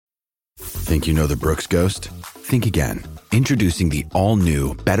Think you know the Brooks Ghost? Think again. Introducing the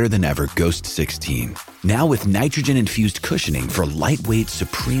all-new, better-than-ever Ghost 16. Now with nitrogen-infused cushioning for lightweight,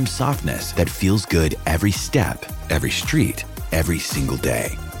 supreme softness that feels good every step, every street, every single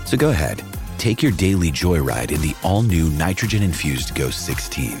day. So go ahead, take your daily joyride in the all-new nitrogen-infused Ghost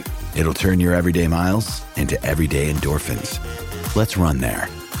 16. It'll turn your everyday miles into everyday endorphins. Let's run there.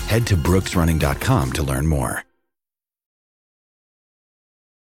 Head to brooksrunning.com to learn more.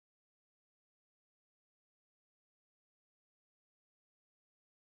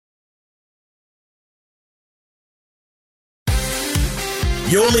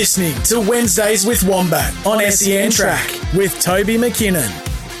 You're listening to Wednesdays with Wombat on SEN Track with Toby McKinnon.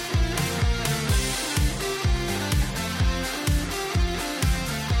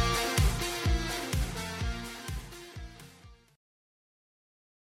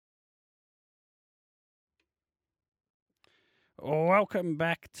 Welcome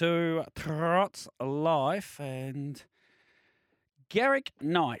back to Trot's Life, and Garrick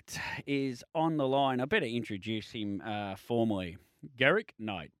Knight is on the line. I better introduce him formally. Garrick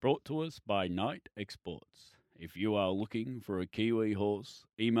Knight, brought to us by Knight Exports. If you are looking for a Kiwi horse,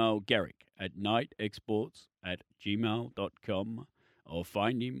 email Garrick at knightexports@gmail.com or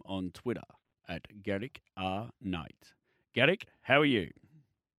find him on Twitter at Garrick R. Knight. Garrick, how are you?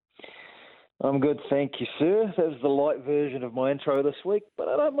 I'm good, thank you, sir. That was the light version of my intro this week, but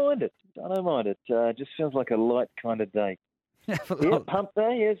I don't mind it. It just feels like a light kind of day. Yeah, pump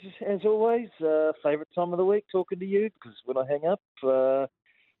day, as always. Favourite time of the week, talking to you, because when I hang up, the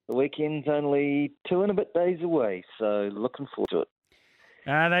weekend's only 2 and a bit days away, so looking forward to it.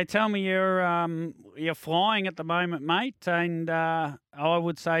 They tell me you're flying at the moment, mate, and I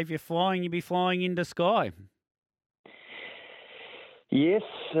would say if you're flying, you'd be flying into Sky. Yes,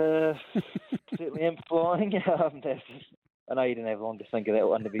 certainly am flying. I know you didn't have long to think of that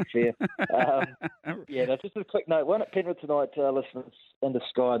one, to be fair. Just a quick note. One at Penrith tonight, listeners into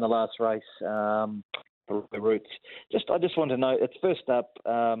Sky in the last race for the Roots. I just wanted to know, it's first up.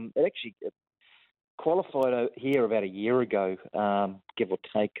 It qualified here about a year ago, give or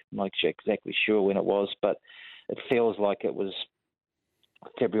take. I'm not exactly sure when it was, but it feels like it was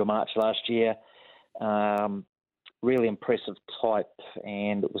February or March last year. Really impressive type,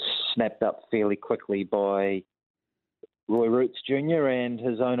 and it was snapped up fairly quickly by Roy Roots Jr. and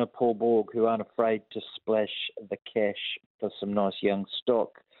his owner Paul Borg, who aren't afraid to splash the cash for some nice young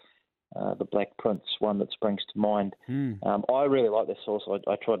stock. The Black Prince, one that springs to mind. I really like this horse.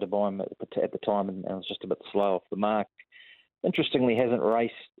 I tried to buy him at the time, and I was just a bit slow off the mark. Interestingly, he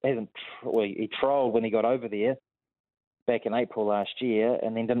trialled when he got over there back in April last year,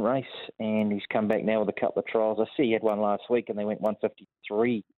 and then didn't race. And he's come back now with a couple of trials. I see he had one last week, and they went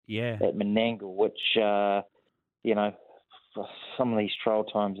 153 at Menangle, which for some of these trial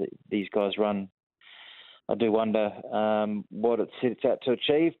times that these guys run, I do wonder what it sets out to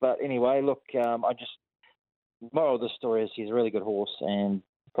achieve. But anyway, look, moral of the story is he's a really good horse, and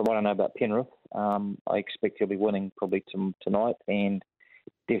from what I know about Penrith, I expect he'll be winning probably tonight, and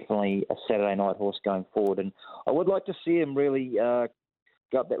definitely a Saturday night horse going forward. And I would like to see him really go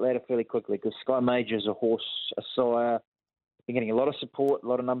up that ladder fairly quickly, because Sky Major is a horse, a sire, been getting a lot of support, a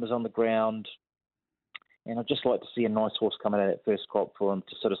lot of numbers on the ground. And I'd just like to see a nice horse come out of that first crop for him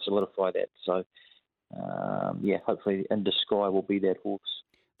to sort of solidify that. So, hopefully Into Sky will be that horse.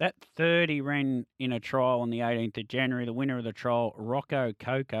 That 30 ran in a trial on the 18th of January. The winner of the trial, Rocco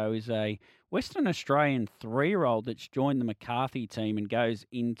Coco, is a Western Australian 3-year-old that's joined the McCarthy team and goes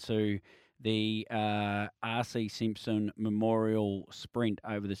into the R.C. Simpson Memorial Sprint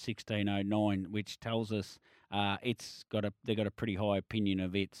over the 1609, which tells us they've got a pretty high opinion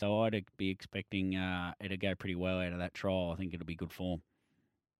of it. So I'd be expecting it to go pretty well out of that trial. I think it'll be good form.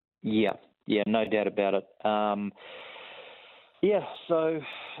 Yeah, no doubt about it. So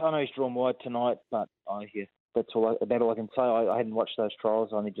I know he's drawn wide tonight, but that's all I can say. I hadn't watched those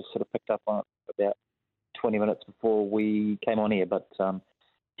trials. I only just sort of picked up on it about 20 minutes before we came on here, but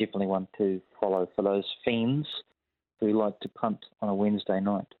definitely one to follow for those fiends who like to punt on a Wednesday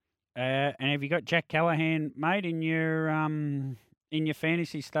night. And have you got Jack Callahan, mate, in your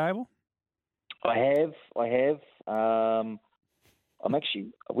fantasy stable? I have. I'm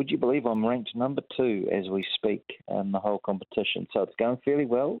actually, would you believe I'm ranked number 2 as we speak in the whole competition. So it's going fairly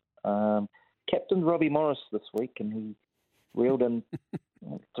well. Captain Robbie Morris this week, and he reeled in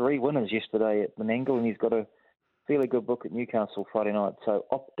 3 winners yesterday at Menangle, and he's got a fairly good book at Newcastle Friday night. So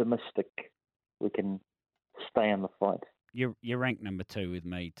optimistic we can stay in the fight. You're ranked number 2 with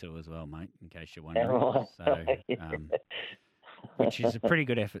me too as well, mate, in case you're wondering. Right. So, which is a pretty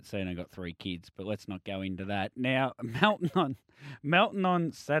good effort seeing I got 3 kids, but let's not go into that. Now, Melton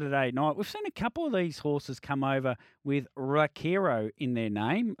on Saturday night. We've seen a couple of these horses come over with Rakiro in their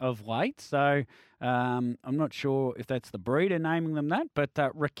name of late, so I'm not sure if that's the breeder naming them that, but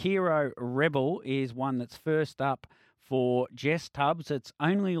Rakiro Rebel is one that's first up for Jess Tubbs. It's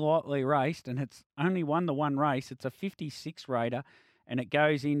only lightly raced, and it's only won the one race. It's a 56 rater, and it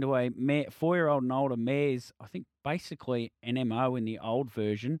goes into a 4-year-old and older mares, I think basically an MO in the old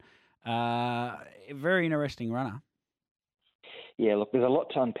version. A very interesting runner. Yeah, look, there's a lot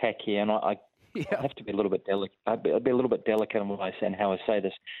to unpack here, and I have to be a little bit delicate. I'd be a little bit delicate in what I say and how I say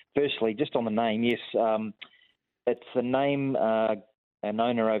this. Firstly, just on the name, yes, it's the name an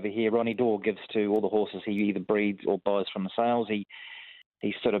owner over here, Ronnie Dorr, gives to all the horses he either breeds or buys from the sales.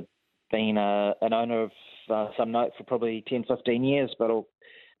 He's sort of been an owner of some note for probably 10, 15 years, but I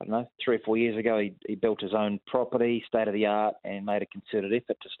don't know, 3 or 4 years ago he built his own property, state of the art, and made a concerted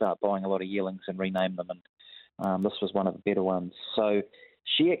effort to start buying a lot of yearlings and rename them. And this was one of the better ones. So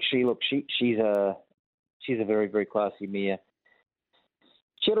she actually, look, she's a very, very classy mare.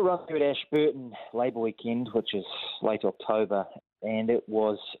 She had a run through at Ashburton Labour Weekend, which is late October, and it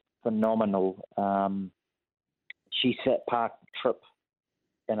was phenomenal. She sat park trip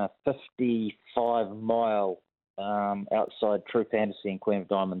in a 55-mile outside True Fantasy and Queen of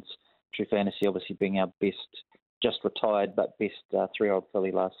Diamonds. True Fantasy obviously being our best, just retired, but best 3-year-old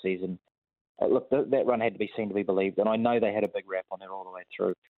filly last season. Look, that run had to be seen to be believed, and I know they had a big rap on her all the way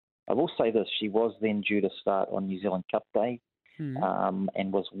through. I will say this, she was then due to start on New Zealand Cup Day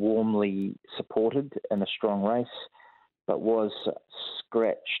and was warmly supported in a strong race, but was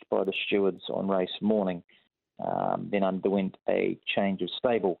scratched by the stewards on race morning, then underwent a change of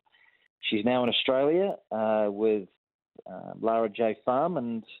stable. She's now in Australia with Lara J Farm,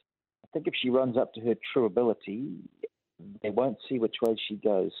 and I think if she runs up to her true ability, they won't see which way she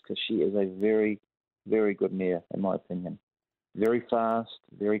goes, because she is a very, very good mare, in my opinion. Very fast,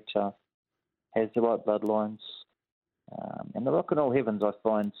 very tough, has the right bloodlines. And the Rock and Roll Heavens, I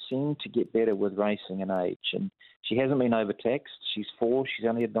find, seem to get better with racing and age. And she hasn't been overtaxed. She's 4. She's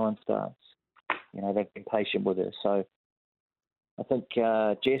only had 9 starts. You know, they've been patient with her. So I think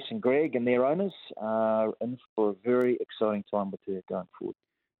Jess and Greg and their owners are in for a very exciting time with her going forward.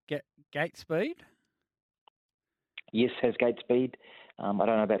 Gate speed? Yes, has gate speed. I don't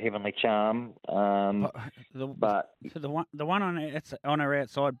know about Heavenly Charm, but the one on her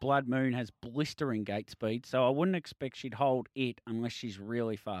outside, Blood Moon, has blistering gate speed, so I wouldn't expect she'd hold it unless she's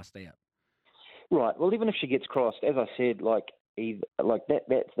really fast out. Right. Well, even if she gets crossed, as I said, that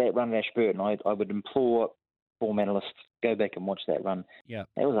run at Ashburton, I would implore form analysts go back and watch that run. Yeah,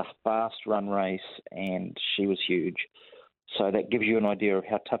 that was a fast run race, and she was huge. So that gives you an idea of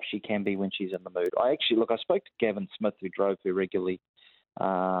how tough she can be when she's in the mood. I spoke to Gavin Smith, who drove her regularly,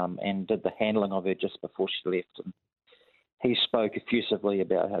 and did the handling of her just before she left. And he spoke effusively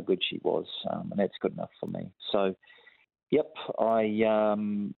about how good she was, and that's good enough for me. So, yep,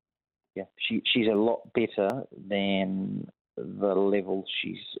 she's a lot better than the level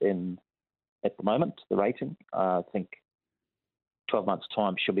she's in at the moment, the rating. I think 12 months'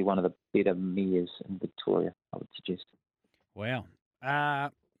 time she'll be one of the better mares in Victoria, I would suggest. Wow.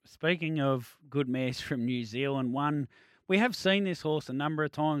 Speaking of good mares from New Zealand, we have seen this horse a number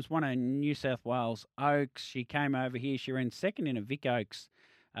of times. One in New South Wales Oaks. She came over here. She ran second in a Vic Oaks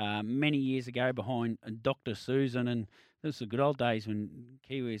many years ago behind Dr. Susan. And this was the good old days when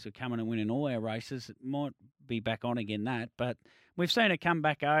Kiwis were coming and winning all our races. It might be back on again, but we've seen her come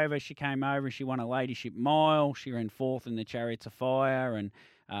back over. She came over and she won a Ladyship Mile. She ran 4th in the Chariots of Fire, and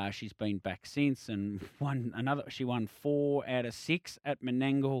she's been back since and she won 4 out of 6 at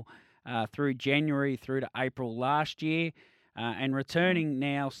Menangle through January through to April last year. And returning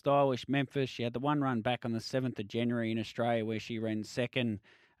now, Stylish Memphis. She had the one run back on the 7th of January in Australia where she ran second.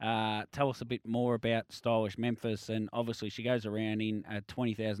 Tell us a bit more about Stylish Memphis. And obviously she goes around in a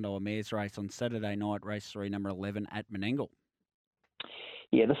 $20,000 mares race on Saturday night, race 3, number 11 at Menangle.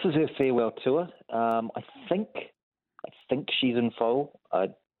 Yeah, this is her farewell tour. I think she's in foal.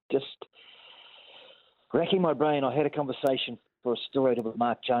 Just racking my brain, I had a conversation for a story with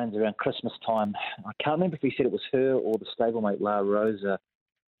Mark Jones around Christmas time. I can't remember if he said it was her or the stablemate La Rosa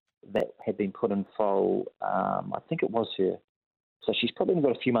that had been put in foal. I think it was her. So she's probably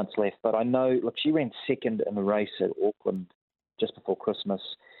got a few months left. But I know, look, she ran second in the race at Auckland just before Christmas.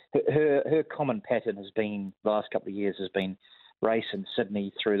 Her common pattern has been, the last couple of years, has been race in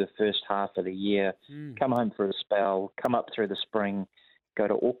Sydney through the first half of the year, come home for a spell, come up through the spring, go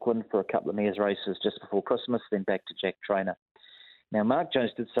to Auckland for a couple of mares races just before Christmas, then back to Jack Trainer. Now, Mark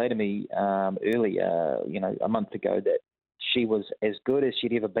Jones did say to me earlier, a month ago, that she was as good as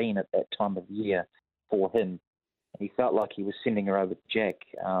she'd ever been at that time of year for him. And he felt like he was sending her over to Jack,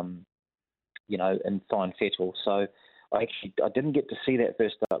 in fine fettle. So I didn't get to see that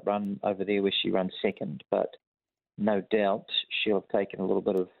first up run over there where she ran second, but no doubt she'll have taken a little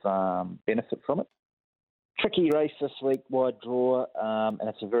bit of benefit from it. Tricky race this week, wide draw, and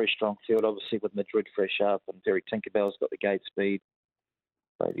it's a very strong field, obviously, with Madrid fresh up, and Very Tinkerbell's got the gate speed.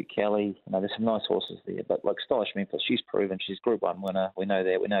 Baby Kelly, there's some nice horses there, but like Stylish Memphis, she's proven she's Group 1 winner. We know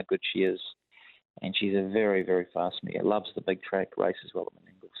that. We know how good she is, and she's a very, very fast mare. Loves the big track, races well at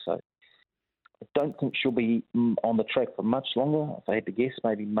Menangle. So I don't think she'll be on the track for much longer. If I had to guess,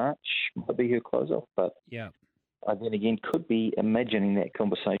 maybe March might be her close-off, but yeah. I then again could be imagining that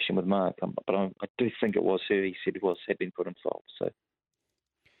conversation with Mark, but I do think it was her. He said had been put in fold. So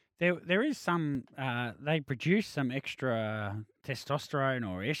there is some. They produce some extra testosterone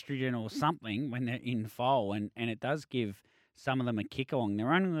or estrogen or something when they're in foal, and it does give some of them a kick along.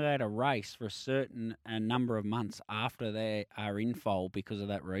 They're only allowed to race for a certain number of months after they are in foal because of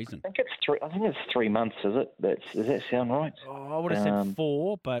that reason. I think it's 3 months. Is it? Does that sound right? Oh, I would have said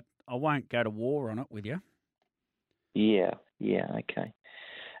 4, but I won't go to war on it with you. Yeah, okay.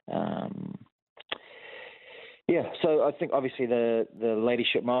 So I think obviously the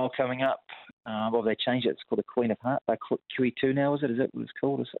Ladyship Mile coming up. Well, they changed it. It's called the Queen of Heart. QE2 now, is it? Is that what it's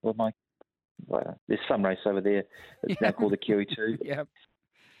called? There's some race over there that's now called the QE2. Yep.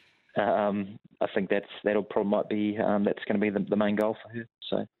 I think that'll probably might be that's going to be the main goal for her.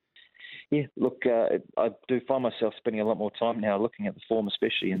 So. Yeah, look, I do find myself spending a lot more time now looking at the form,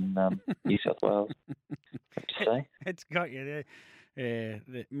 especially in New South Wales, I have to say. It's got you there.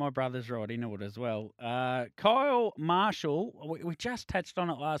 Yeah, my brother's right into it as well. Kyle Marshall, we just touched on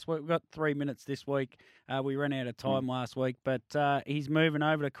it last week. We've got 3 minutes this week. We ran out of time last week, but he's moving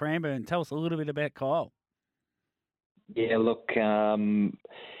over to Cranbourne. Tell us a little bit about Kyle. Yeah, look,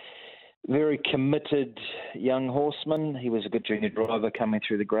 very committed young horseman. He was a good junior driver coming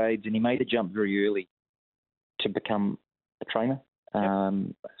through the grades, and he made a jump very early to become a trainer. Yep.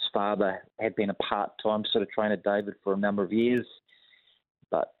 His father had been a part-time sort of trainer, David, for a number of years,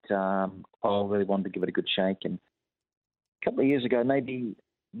 but Kyle really wanted to give it a good shake. And a couple of years ago, maybe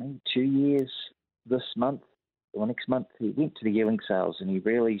 2 years this month or next month, he went to the yearling sales and he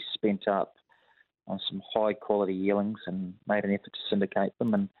really spent up on some high-quality yearlings and made an effort to syndicate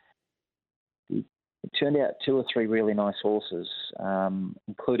them. And it turned out 2 or 3 really nice horses,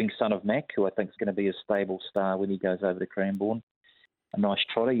 including Son of Mac, who I think is going to be a stable star when he goes over to Cranbourne. A nice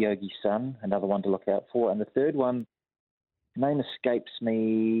trotter, Yogi Sun, another one to look out for. And the third one, name escapes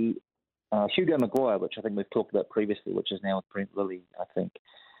me, Hugo Maguire, which I think we've talked about previously, which is now with Brent Lilly, I think.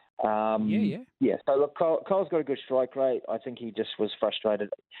 Yeah. So look, Kyle's got a good strike rate. I think he just was frustrated.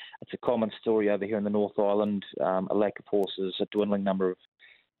 It's a common story over here in the North Island, a lack of horses, a dwindling number of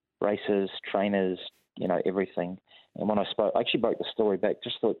races, trainers, everything. And when I actually broke the story back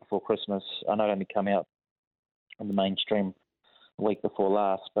just the week before Christmas. I know it only come out in the mainstream the week before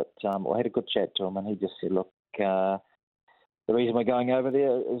last, but I had a good chat to him, and he just said, look, the reason we're going over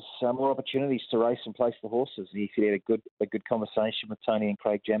there is more opportunities to race and place the horses. He said he had a good conversation with Tony and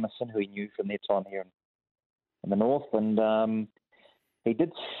Craig Jamison, who he knew from their time here in the North, and he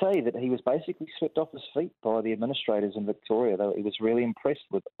did say that he was basically swept off his feet by the administrators in Victoria. Though he was really impressed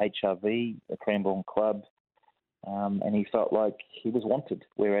with HRV, the Cranbourne club, and he felt like he was wanted,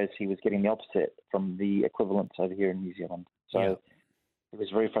 whereas he was getting the opposite from the equivalents over here in New Zealand. So he was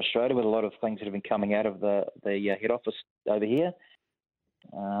very frustrated with a lot of things that have been coming out of the head office over here,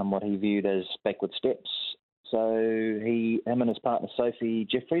 what he viewed as backward steps. So him and his partner Sophie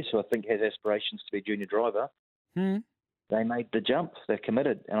Jeffries, who I think has aspirations to be a junior driver, they made the jump. They're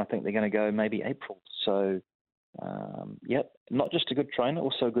committed, and I think they're going to go maybe April. So, not just a good trainer,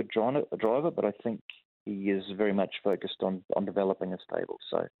 also a good driver, but I think he is very much focused on developing a stable.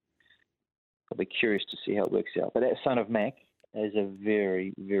 So I'll be curious to see how it works out. But that Son of Mac is a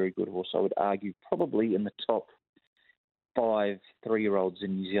very, very good horse. I would argue probably in the top 5 3-year-olds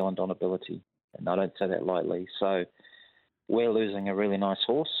in New Zealand on ability, and I don't say that lightly. So we're losing a really nice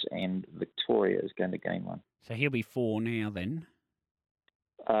horse, and Victoria is going to gain one. So he'll be 4 now then?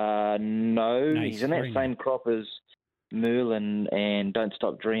 No, he's in that same crop as Merlin and Don't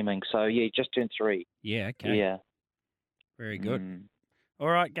Stop Dreaming. So, yeah, he just turned 3. Yeah, okay. Yeah. Very good. All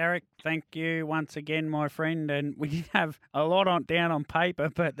right, Garrick, thank you once again, my friend. And we did have a lot down on paper,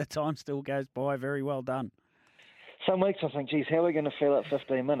 but the time still goes by. Very well done. Some weeks I think, geez, how are we going to fill up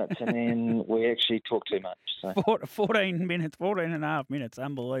 15 minutes? And then we actually talk too much. So. 14 and a half minutes.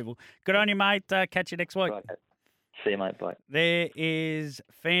 Unbelievable. Good on you, mate. Catch you next week. Right. See you, mate. Bye. There is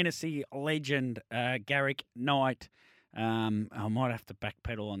fantasy legend Garrick Knight I might have to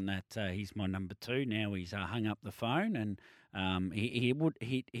backpedal on that. He's my number 2 now. He's hung up the phone, and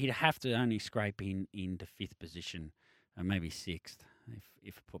he'd have to only scrape into 5th position, maybe 6th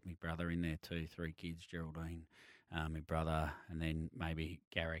if I put my brother in there too. 3 kids, Geraldine, my brother, and then maybe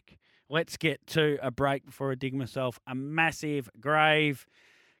Garrick. Let's get to a break before I dig myself a massive grave.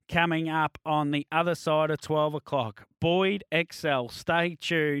 Coming up on the other side of 12 o'clock, Boyd XL. Stay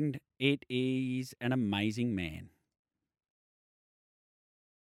tuned. It is an amazing man.